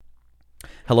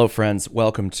Hello, friends.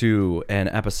 Welcome to an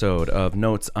episode of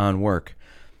Notes on Work.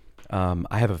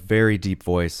 I have a very deep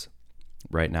voice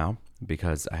right now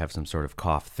because I have some sort of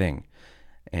cough thing,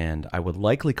 and I would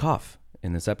likely cough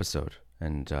in this episode,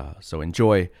 and so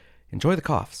enjoy the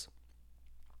coughs.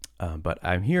 But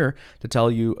I'm here to tell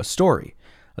you a story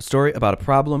about a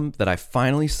problem that I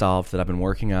finally solved that I've been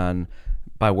working on.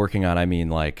 By working on, I mean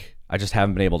like I just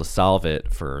haven't been able to solve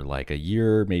it for like a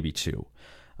year, maybe two,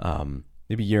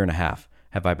 maybe a year and a half.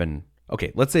 Have I been,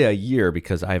 okay, let's say a year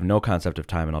because I have no concept of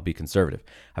time and I'll be conservative.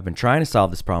 I've been trying to solve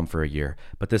this problem for a year,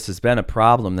 but this has been a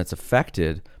problem that's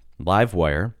affected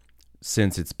Livewire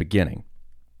since its beginning.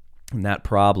 And that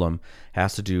problem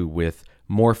has to do with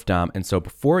MorphDOM. And so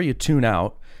before you tune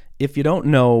out, if you don't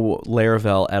know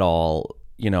Laravel at all,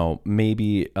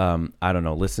 maybe,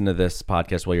 listen to this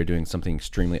podcast while you're doing something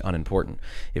extremely unimportant.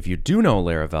 If you do know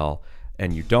Laravel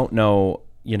and you don't know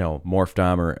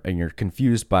MorphDOM, and you're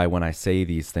confused by when I say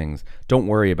these things, don't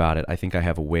worry about it. I think I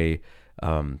have a way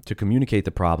to communicate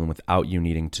the problem without you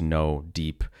needing to know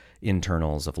deep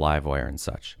internals of Livewire and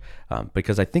such.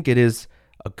 Because I think it is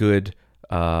a good,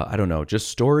 just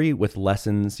story with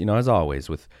lessons, as always,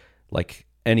 with like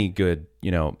any good,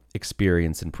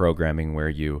 experience in programming where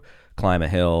you climb a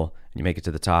hill and you make it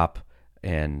to the top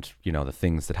and, the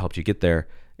things that helped you get there,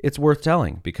 it's worth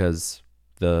telling because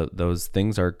those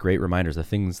things are great reminders.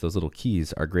 Those little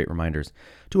keys are great reminders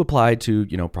to apply to,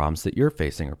 problems that you're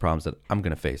facing or problems that I'm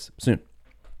going to face soon.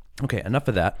 Okay, enough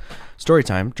of that. Story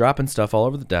time, dropping stuff all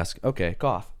over the desk. Okay,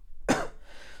 cough.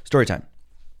 Story time.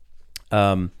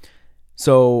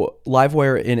 So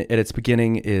Livewire at its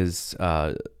beginning is,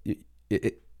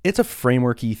 it's a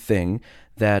frameworky thing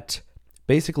that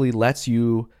basically lets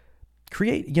you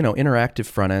create, interactive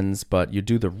front ends, but you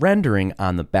do the rendering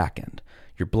on the back end.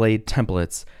 Your Blade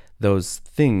templates, those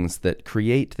things that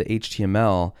create the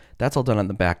HTML, that's all done on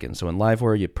the back end. So in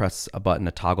Livewire, you press a button,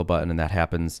 a toggle button, and that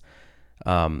happens,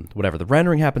 the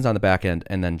rendering happens on the back end,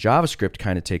 and then JavaScript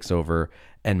kind of takes over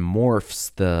and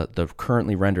morphs the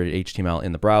currently rendered HTML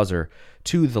in the browser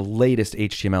to the latest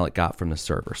HTML it got from the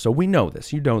server. So we know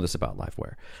this. You know this about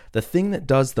Livewire. The thing that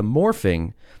does the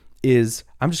morphing is,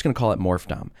 I'm just going to call it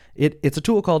MorphDOM. It's a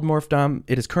tool called MorphDOM.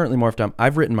 It is currently MorphDOM.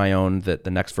 I've written my own that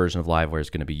the next version of Livewire is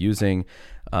going to be using.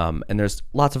 And there's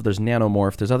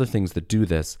Nanomorph. There's other things that do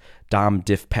this, DOM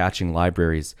diff patching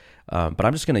libraries. But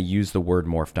I'm just going to use the word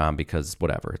MorphDOM because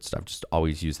whatever. I've just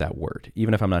always used that word.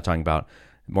 Even if I'm not talking about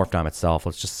MorphDOM itself,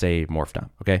 let's just say MorphDOM,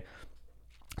 okay?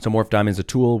 So MorphDOM is a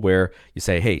tool where you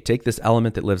say, hey, take this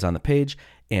element that lives on the page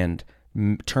and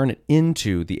turn it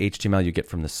into the HTML you get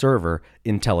from the server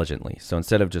intelligently. So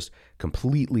instead of just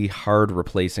completely hard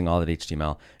replacing all that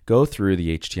HTML, go through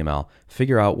the HTML,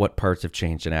 figure out what parts have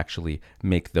changed, and actually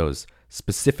make those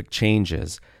specific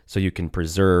changes so you can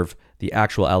preserve the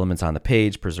actual elements on the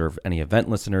page, preserve any event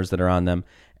listeners that are on them,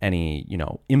 any,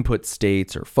 input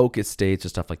states or focus states or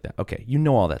stuff like that. Okay, you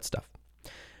know all that stuff.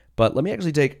 But let me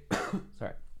actually take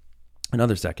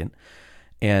another second.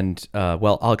 And,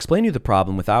 I'll explain to you the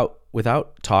problem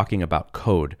without talking about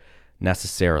code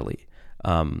necessarily.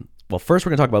 First we're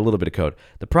going to talk about a little bit of code.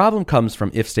 The problem comes from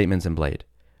if statements in Blade.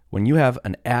 When you have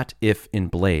an @if in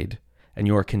Blade and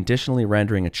you are conditionally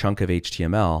rendering a chunk of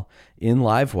HTML in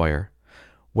Livewire,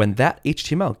 when that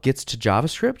HTML gets to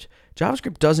JavaScript,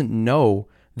 JavaScript doesn't know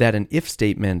that an if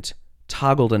statement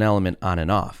toggled an element on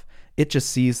and off. It just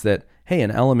sees that, hey,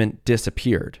 an element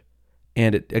disappeared.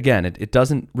 And it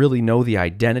doesn't really know the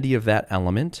identity of that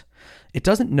element. It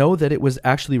doesn't know that it was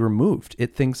actually removed.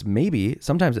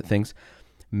 Sometimes it thinks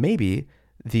maybe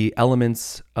the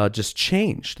elements just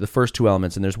changed, the first two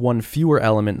elements, and there's one fewer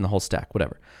element in the whole stack,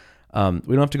 whatever. We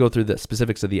don't have to go through the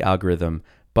specifics of the algorithm,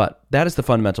 but that is the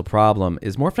fundamental problem,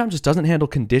 is MorphDOM just doesn't handle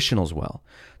conditionals well.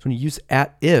 So when you use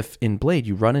 @if in Blade,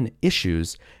 you run into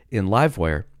issues in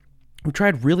Livewire. We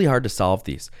tried really hard to solve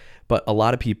these. But a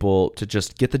lot of people, to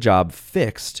just get the job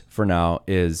fixed for now,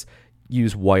 is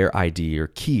use wire ID or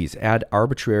keys. Add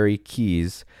arbitrary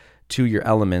keys to your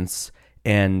elements,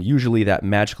 and usually that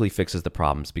magically fixes the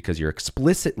problems because you're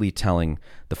explicitly telling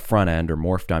the front end or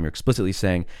MorphDOM, you're explicitly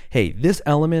saying, hey, this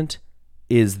element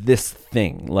is this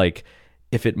thing. Like,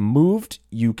 if it moved,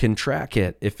 you can track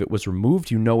it. If it was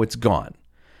removed, it's gone.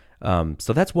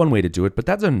 So that's one way to do it, but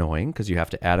that's annoying because you have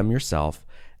to add them yourself,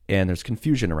 and there's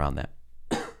confusion around that.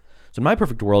 So in my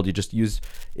perfect world, you just use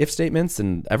if statements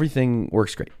and everything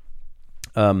works great.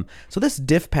 So this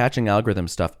diff patching algorithm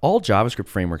stuff, all JavaScript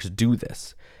frameworks do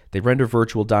this. They render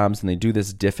virtual DOMs and they do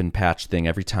this diff and patch thing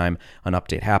every time an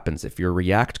update happens. If your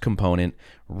React component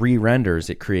re-renders,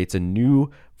 it creates a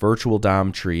new virtual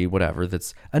DOM tree, whatever,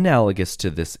 that's analogous to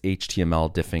this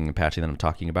HTML diffing and patching that I'm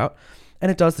talking about.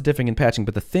 and it does the diffing and patching.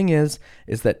 But the thing is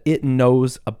that it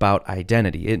knows about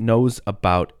identity. It knows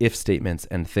about if statements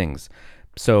and things.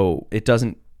 So it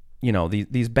doesn't,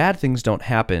 these bad things don't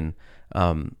happen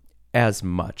as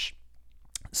much.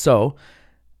 So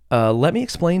let me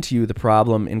explain to you the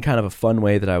problem in kind of a fun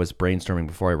way that I was brainstorming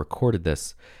before I recorded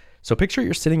this. So picture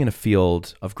you're sitting in a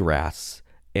field of grass,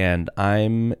 and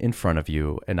I'm in front of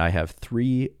you, and I have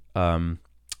three, let's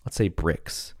say,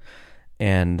 bricks.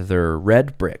 And they're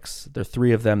red bricks. There are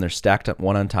three of them. They're stacked up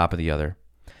one on top of the other.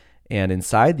 And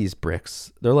inside these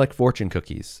bricks, they're like fortune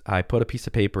cookies. I put a piece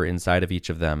of paper inside of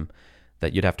each of them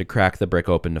that you'd have to crack the brick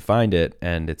open to find it.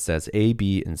 And it says A,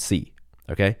 B, and C.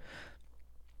 Okay?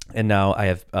 And now I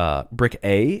have brick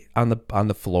A on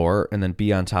the floor, and then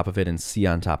B on top of it, and C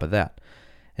on top of that.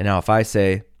 And now if I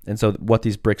say, and so what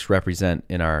these bricks represent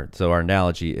our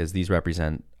analogy is these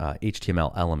represent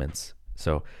HTML elements.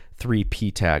 So 3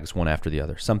 P tags, one after the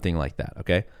other, something like that,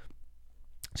 okay?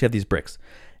 So you have these bricks.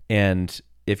 And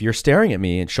if you're staring at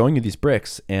me and showing you these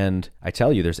bricks, and I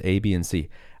tell you there's A, B, and C,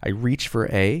 I reach for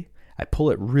A, I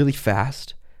pull it really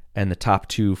fast, and the top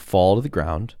 2 fall to the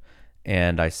ground,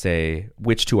 and I say,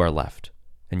 which 2 are left?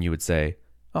 And you would say,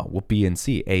 oh, well, B and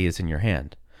C, A is in your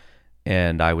hand.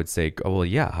 And I would say, oh, well,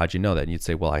 yeah, how'd you know that? And you'd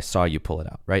say, well, I saw you pull it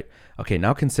out, right? Okay,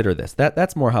 now consider this.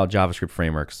 That's more how JavaScript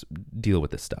frameworks deal with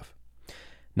this stuff.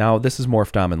 Now, this is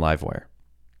Morphdom and Livewire.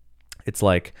 It's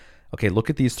like, okay, look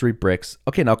at these 3 bricks.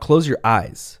 Okay, now close your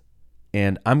eyes,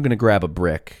 and I'm going to grab a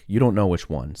brick. You don't know which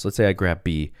one. So let's say I grab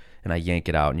B, and I yank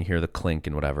it out, and you hear the clink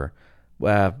and whatever.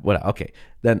 Okay,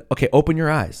 then, open your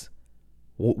eyes.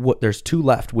 There's 2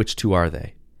 left. Which 2 are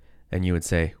they? And you would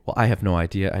say, well, I have no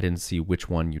idea. I didn't see which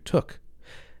one you took.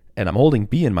 And I'm holding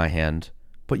B in my hand,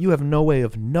 but you have no way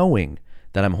of knowing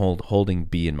that I'm holding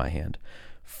B in my hand.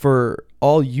 For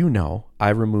all you know, I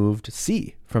removed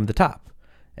C from the top,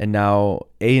 and now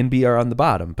A and B are on the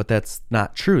bottom, but that's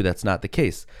not true. That's not the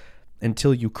case.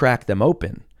 Until you crack them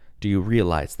open, do you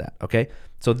realize that, okay?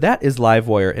 So that is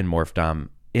Livewire and Morphdom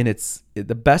it's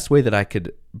the best way that I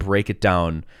could break it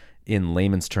down in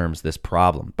layman's terms, this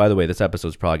problem. By the way, this episode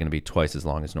is probably going to be twice as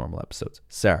long as normal episodes.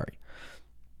 Sorry.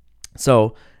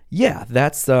 So yeah,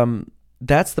 that's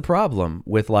the problem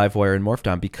with Livewire and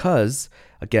Morphdom, because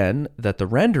again, that the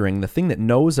rendering, the thing that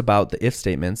knows about the if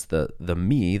statements,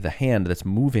 the hand that's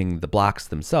moving the blocks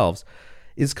themselves,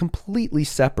 is completely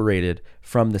separated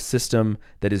from the system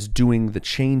that is doing the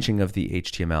changing of the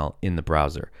HTML in the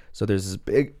browser. So there's this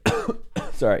big,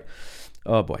 sorry,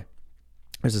 oh boy,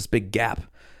 there's this big gap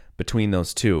between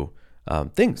those two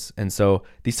things. And so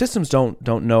these systems don't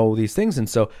know these things. And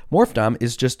so Morphdom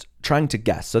is just trying to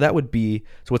guess. So that would be,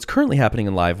 so what's currently happening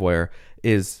in Livewire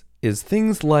is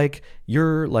things like,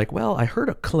 you're like, well, I heard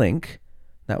a clink.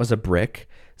 That was a brick.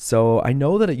 So I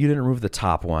know that you didn't remove the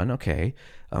top one. Okay.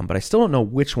 But I still don't know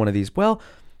which one of these. Well,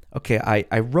 okay,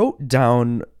 I wrote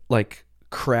down like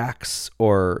cracks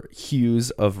or hues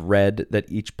of red that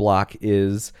each block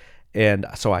is. And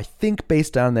so I think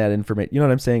based on that information, you know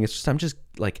what I'm saying? It's just, I'm just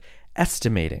like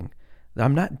estimating.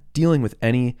 I'm not dealing with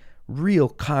any real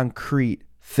concrete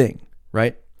thing,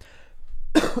 right?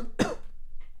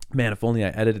 Man, if only I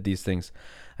edited these things,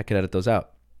 I could edit those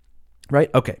out, right?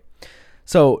 Okay.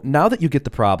 So now that you get the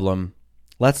problem,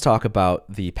 let's talk about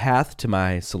the path to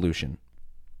my solution.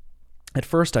 At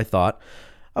first I thought,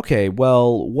 okay,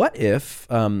 well, what if,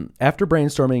 after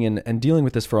brainstorming and dealing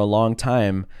with this for a long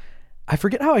time, I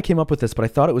forget how I came up with this, but I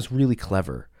thought it was really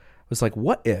clever. It was like,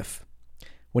 what if,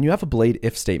 when you have a blade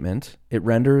if statement, it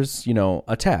renders,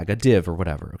 a tag, a div or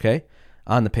whatever, okay,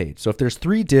 on the page. So if there's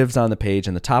 3 divs on the page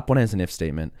and the top one has an if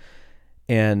statement,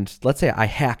 and let's say I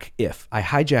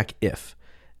hijack if,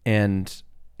 and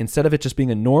instead of it just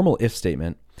being a normal if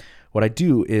statement, what I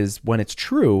do is when it's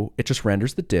true, it just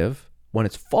renders the div. When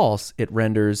it's false, it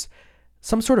renders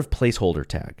some sort of placeholder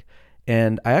tag.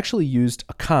 And I actually used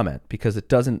a comment because it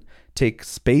doesn't take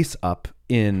space up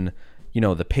in,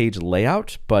 the page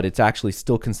layout, but it's actually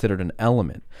still considered an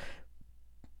element.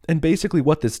 And basically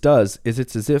what this does is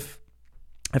it's as if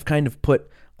I've kind of put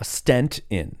a stent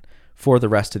in for the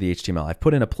rest of the HTML. I've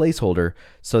put in a placeholder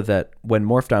so that when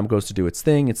Morphdom goes to do its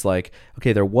thing, it's like,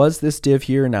 okay, there was this div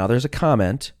here, now there's a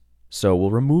comment, so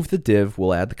we'll remove the div,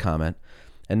 we'll add the comment,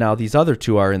 and now these other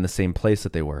 2 are in the same place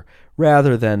that they were,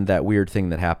 rather than that weird thing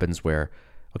that happens where,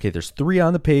 okay, there's 3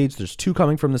 on the page, there's 2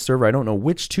 coming from the server, I don't know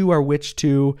which 2 are which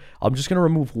 2, I'm just going to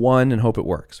remove 1 and hope it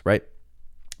works, right?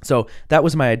 So that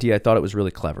was my idea. I thought it was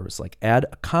really clever. It was like, add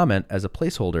a comment as a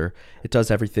placeholder. It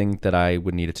does everything that I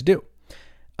would need it to do.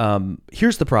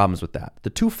 Here's the problems with that.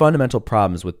 The 2 fundamental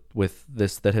problems with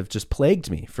this that have just plagued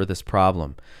me for this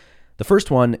problem. The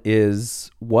first one is,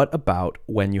 what about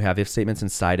when you have if statements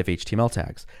inside of HTML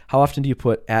tags? How often do you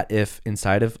put @if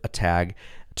inside of a tag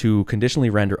to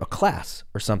conditionally render a class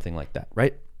or something like that,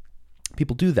 right?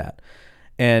 People do that.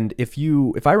 And if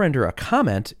I render a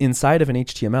comment inside of an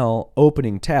HTML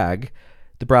opening tag,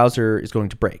 the browser is going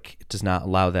to break. It does not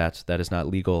allow that. That is not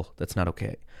legal. That's not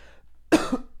okay.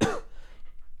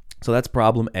 So that's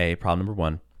problem A, problem number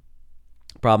one.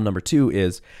 Problem number two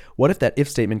is, what if that if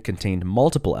statement contained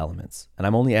multiple elements and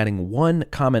I'm only adding one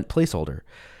comment placeholder?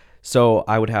 So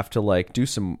I would have to do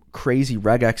some crazy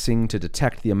regexing to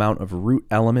detect the amount of root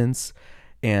elements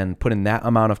and put in that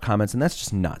amount of comments, and that's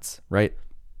just nuts, right?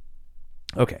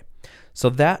 Okay, so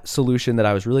that solution that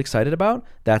I was really excited about,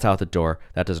 that's out the door.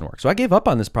 That doesn't work. So I gave up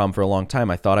on this problem for a long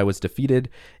time. I thought I was defeated.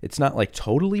 It's not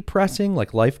totally pressing,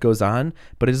 life goes on,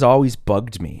 but it has always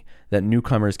bugged me that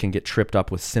newcomers can get tripped up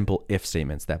with simple if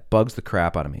statements. That bugs the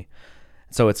crap out of me.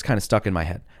 So it's kind of stuck in my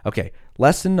head. Okay,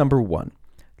 lesson number one.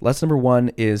 Lesson number one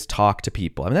is talk to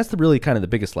people. I mean, that's really kind of the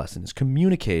biggest lesson, is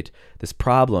communicate this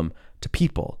problem to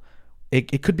people.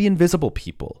 It could be invisible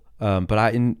people.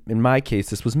 But in my case,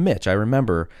 this was Mitch. I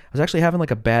remember I was actually having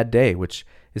a bad day, which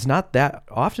is not that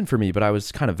often for me, but I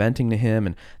was kind of venting to him.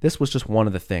 And this was just one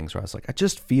of the things where I was like, I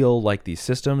just feel like these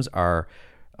systems are,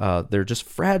 they're just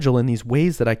fragile in these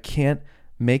ways that I can't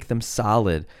make them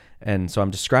solid. And so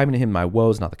I'm describing to him my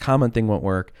woes. Now the comment thing won't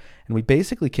work. And we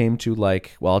basically came to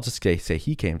I'll just say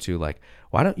he came to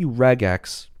why don't you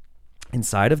regex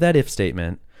inside of that if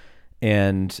statement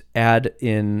and add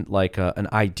in an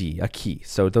ID, a key.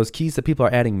 So those keys that people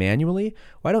are adding manually,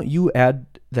 why don't you add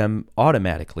them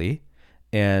automatically?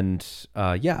 And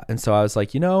and so I was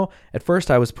at first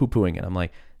I was poo-pooing it. I'm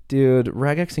like, dude,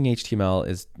 regexing HTML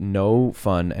is no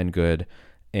fun and good.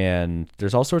 And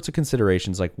there's all sorts of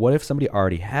considerations. What if somebody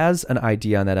already has an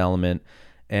ID on that element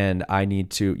and I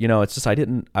need to, it's just,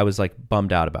 I was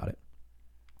bummed out about it.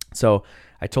 So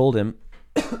I told him,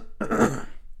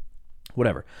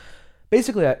 whatever.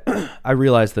 Basically, I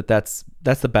realized that that's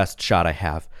the best shot I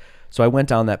have. So I went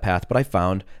down that path, but I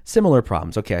found similar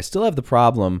problems. Okay, I still have the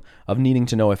problem of needing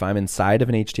to know if I'm inside of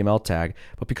an HTML tag,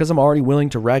 but because I'm already willing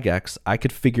to regex, I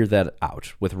could figure that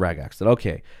out with regex. That,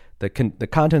 okay, the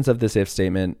contents of this if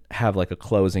statement have a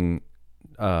closing,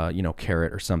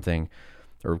 caret or something,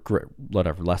 or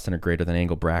whatever, less than or greater than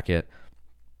angle bracket.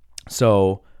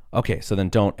 So, okay, so then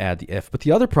don't add the if. But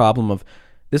the other problem of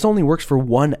this only works for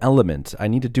one element. I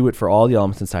need to do it for all the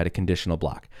elements inside a conditional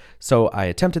block. So I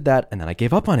attempted that, and then I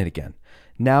gave up on it again.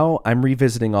 Now I'm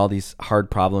revisiting all these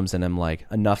hard problems, and I'm like,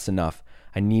 enough's enough.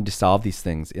 I need to solve these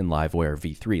things in Livewire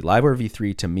v3. Livewire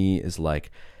v3 to me is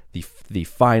the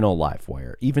final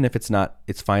Livewire. Even if it's not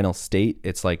its final state,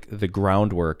 it's the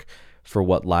groundwork for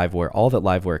what Livewire, all that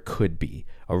Livewire could be.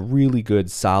 A really good,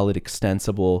 solid,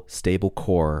 extensible, stable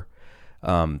core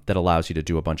that allows you to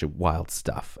do a bunch of wild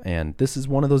stuff. And this is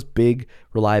one of those big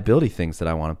reliability things that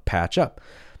I want to patch up.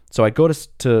 So I go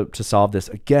to solve this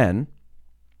again,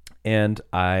 and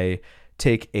I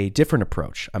take a different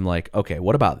approach. I'm like, okay,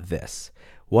 what about this?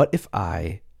 What if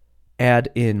I add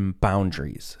in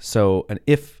boundaries? So an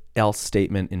if-else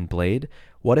statement in Blade.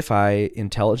 What if I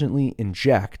intelligently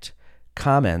inject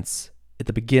comments at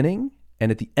the beginning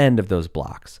and at the end of those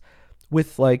blocks?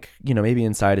 With maybe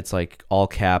inside it's all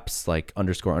caps,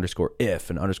 underscore if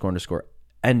and underscore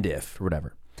end if or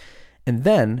whatever. And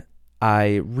then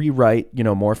I rewrite,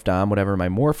 morph DOM, whatever, my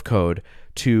morph code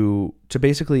to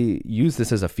basically use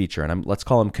this as a feature. And let's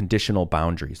call them conditional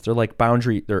boundaries.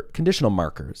 They're conditional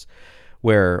markers,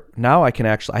 where now I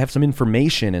have some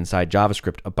information inside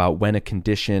JavaScript about when a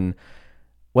conditional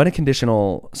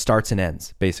starts and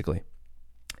ends, basically.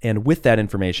 And with that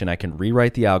information, I can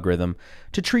rewrite the algorithm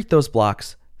to treat those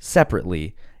blocks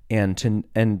separately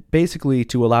and basically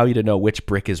to allow you to know which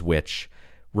brick is which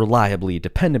reliably,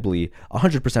 dependably,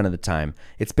 100% of the time.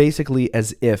 It's basically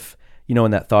as if, in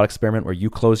that thought experiment where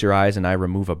you close your eyes and I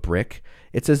remove a brick,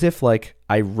 it's as if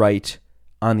I write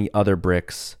on the other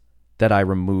bricks that I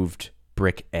removed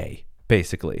brick A,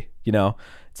 basically.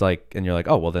 It's and you're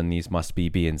oh, well, then these must be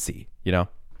B and C,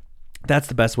 That's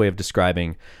the best way of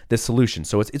describing this solution.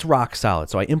 So it's rock solid.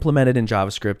 So I implemented in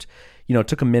JavaScript. It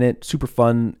took a minute, super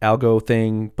fun algo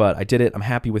thing, but I did it. I'm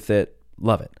happy with it.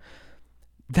 Love it.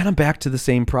 Then I'm back to the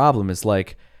same problem. Is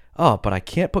oh, but I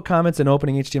can't put comments in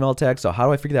opening HTML tags. So how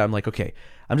do I figure that? I'm okay,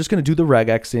 I'm just going to do the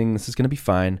regexing. This is going to be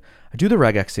fine. I do the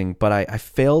regexing, but I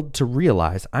failed to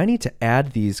realize I need to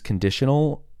add these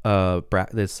conditional,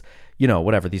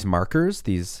 these markers,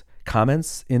 these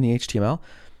comments in the HTML.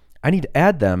 I need to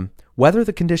add them whether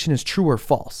the condition is true or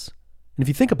false. And if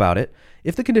you think about it,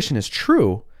 if the condition is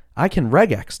true, I can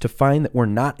regex to find that we're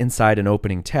not inside an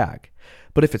opening tag.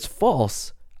 But if it's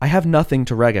false, I have nothing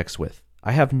to regex with.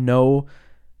 I have no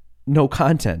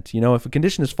content. If a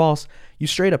condition is false, you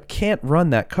straight up can't run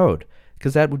that code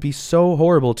because that would be so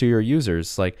horrible to your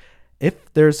users. Like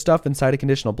if there's stuff inside a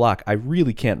conditional block, I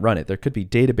really can't run it. There could be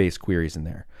database queries in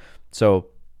there. So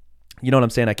you know what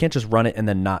I'm saying? I can't just run it and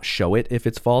then not show it if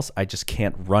it's false. I just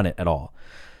can't run it at all.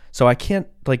 So I can't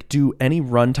do any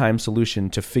runtime solution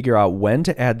to figure out when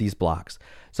to add these blocks.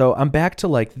 So I'm back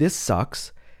to this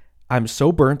sucks. I'm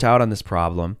so burnt out on this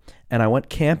problem. And I went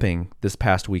camping this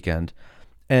past weekend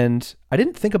and I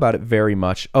didn't think about it very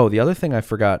much. Oh, the other thing I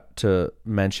forgot to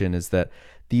mention is that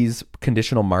these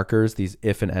conditional markers, these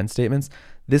if and end statements,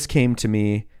 this came to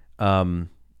me in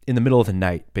the middle of the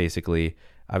night, basically.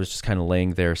 I was just kind of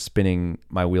laying there spinning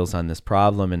my wheels on this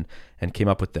problem and came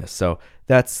up with this. So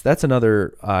that's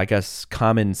another, I guess,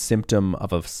 common symptom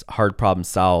of a hard problem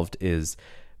solved is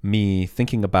me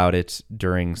thinking about it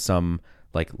during some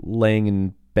laying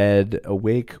in bed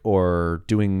awake or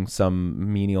doing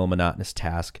some menial monotonous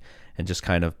task and just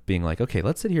kind of being like, okay,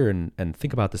 let's sit here and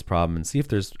think about this problem and see if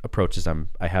there's approaches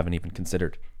I haven't even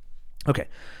considered. Okay.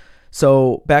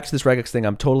 So back to this regex thing,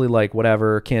 I'm totally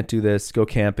whatever, can't do this, go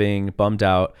camping, bummed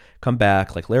out, come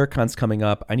back, Laracon's coming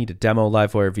up, I need to demo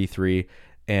Livewire v3,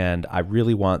 and I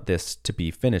really want this to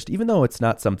be finished, even though it's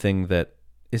not something that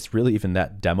is really even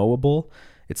that demoable.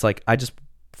 It's I just,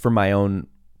 for my own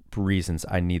reasons,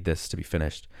 I need this to be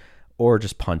finished, or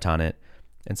just punt on it.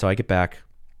 And so I get back,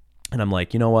 and I'm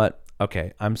like, you know what?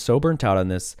 Okay, I'm so burnt out on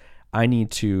this, I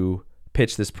need to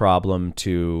pitch this problem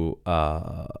to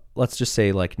let's just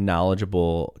say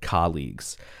knowledgeable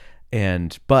colleagues,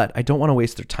 but I don't want to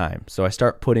waste their time. So I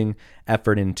start putting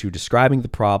effort into describing the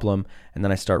problem, and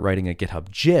then I start writing a GitHub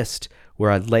gist where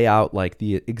I lay out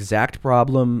the exact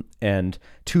problem and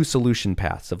two solution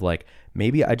paths of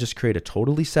maybe I just create a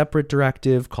totally separate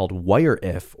directive called wire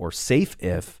if or safe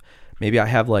if. Maybe I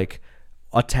have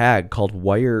a tag called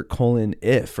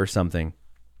wire:if or something.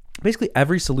 Basically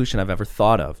every solution I've ever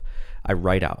thought of, I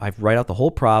write out the whole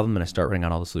problem and I start writing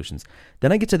out all the solutions.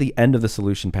 Then I get to the end of the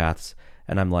solution paths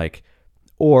and I'm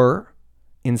or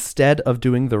instead of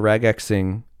doing the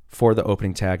regexing for the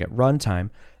opening tag at runtime,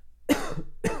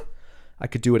 I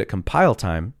could do it at compile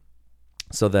time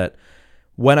so that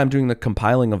when I'm doing the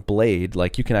compiling of Blade,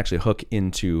 you can actually hook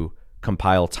into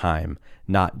compile time,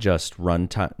 not just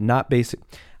runtime, not basic.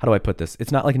 How do I put this?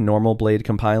 It's not like normal Blade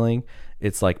compiling.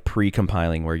 It's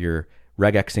pre-compiling where you're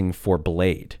regexing for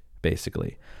Blade,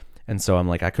 basically. And so I'm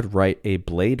I could write a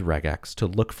Blade regex to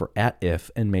look for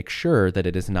 @if and make sure that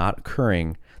it is not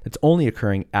occurring. It's only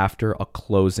occurring after a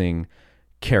closing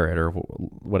caret or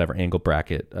whatever angle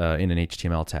bracket in an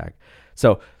HTML tag.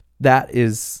 So that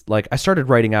is I started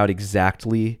writing out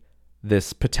exactly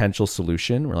this potential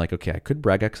solution. We're okay, I could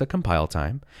regex at compile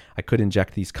time. I could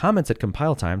inject these comments at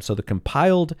compile time. So the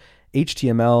compiled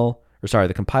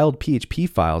the compiled PHP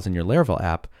files in your Laravel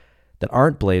app that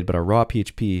aren't Blade but are raw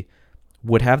PHP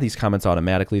would have these comments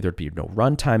automatically. There'd be no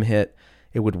runtime hit.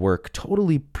 It would work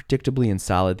totally predictably and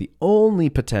solid. The only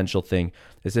potential thing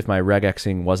is if my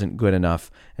regexing wasn't good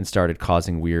enough and started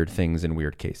causing weird things in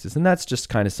weird cases. And that's just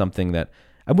kind of something that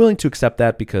I'm willing to accept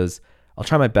that because I'll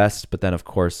try my best, but then of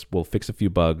course we'll fix a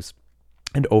few bugs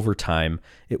and over time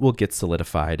it will get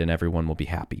solidified and everyone will be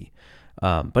happy.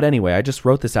 But anyway, I just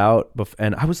wrote this out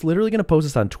and I was literally going to post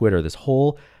this on Twitter, this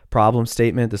whole problem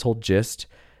statement, this whole gist.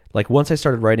 Once I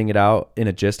started writing it out in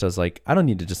a gist, I was I don't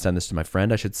need to just send this to my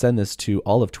friend. I should send this to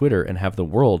all of Twitter and have the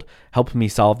world help me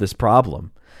solve this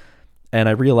problem. And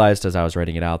I realized as I was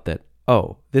writing it out that,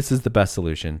 oh, this is the best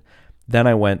solution. Then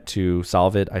I went to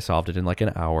solve it. I solved it in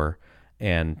an hour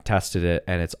and tested it,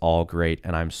 and it's all great,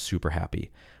 and I'm super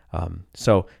happy.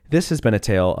 So this has been a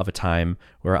tale of a time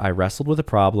where I wrestled with a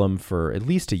problem for at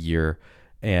least a year,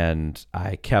 and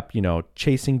I kept,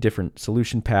 chasing different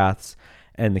solution paths.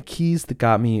 And the keys that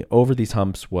got me over these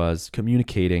humps was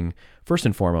communicating, first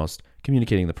and foremost,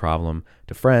 communicating the problem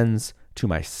to friends, to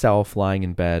myself lying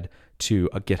in bed, to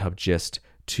a GitHub gist,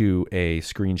 to a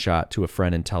screenshot, to a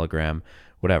friend in Telegram,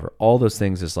 whatever. All those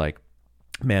things is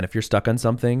man, if you're stuck on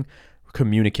something,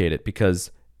 communicate it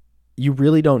because you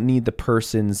really don't need the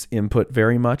person's input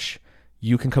very much.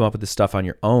 You can come up with this stuff on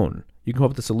your own. You can come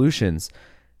up with the solutions.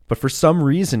 But for some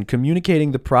reason,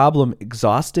 communicating the problem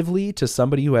exhaustively to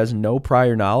somebody who has no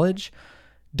prior knowledge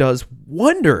does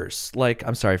wonders.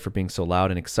 I'm sorry for being so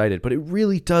loud and excited, but it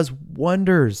really does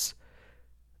wonders.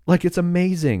 It's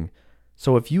amazing.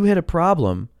 So if you hit a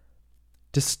problem,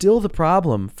 distill the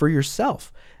problem for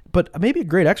yourself. But maybe a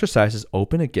great exercise is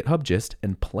open a GitHub gist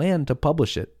and plan to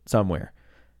publish it somewhere.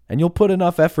 And you'll put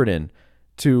enough effort in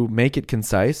to make it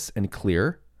concise and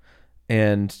clear,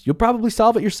 and you'll probably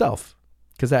solve it yourself.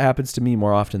 because that happens to me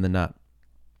more often than not.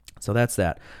 So that's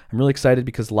that. I'm really excited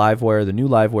because Livewire, the new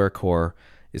Livewire core,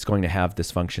 is going to have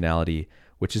this functionality,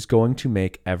 which is going to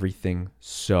make everything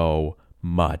so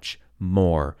much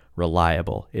more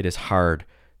reliable. It is hard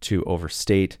to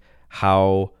overstate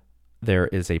how there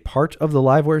is a part of the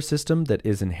Livewire system that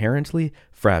is inherently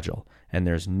fragile. And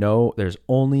there's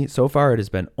only, so far it has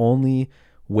been only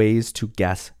ways to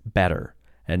guess better.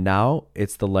 And now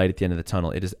it's the light at the end of the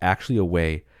tunnel. It is actually a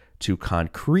way to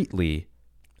concretely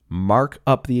mark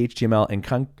up the HTML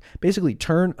and basically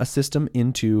turn a system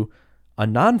into a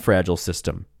non-fragile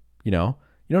system. You know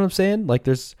what I'm saying? Like,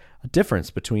 there's a difference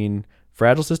between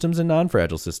fragile systems and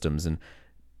non-fragile systems. And,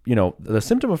 the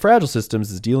symptom of fragile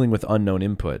systems is dealing with unknown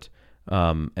input.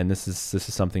 And this is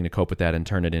something to cope with that and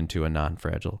turn it into a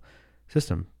non-fragile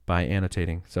system by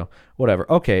annotating. So whatever.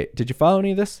 Okay. Did you follow any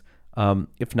of this?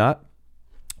 If not,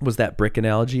 was that brick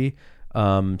analogy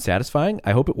satisfying?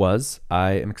 I hope it was.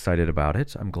 I am excited about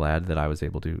it. I'm glad that I was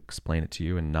able to explain it to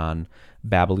you in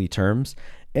non-babbly terms.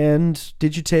 And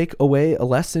did you take away a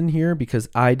lesson here? Because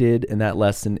I did, and that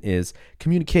lesson is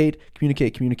communicate.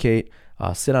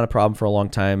 Sit on a problem for a long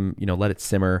time. Let it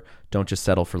simmer. Don't just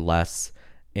settle for less.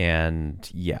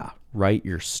 And yeah, write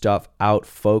your stuff out,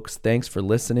 folks. Thanks for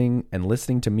listening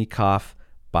to me cough.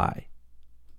 Bye.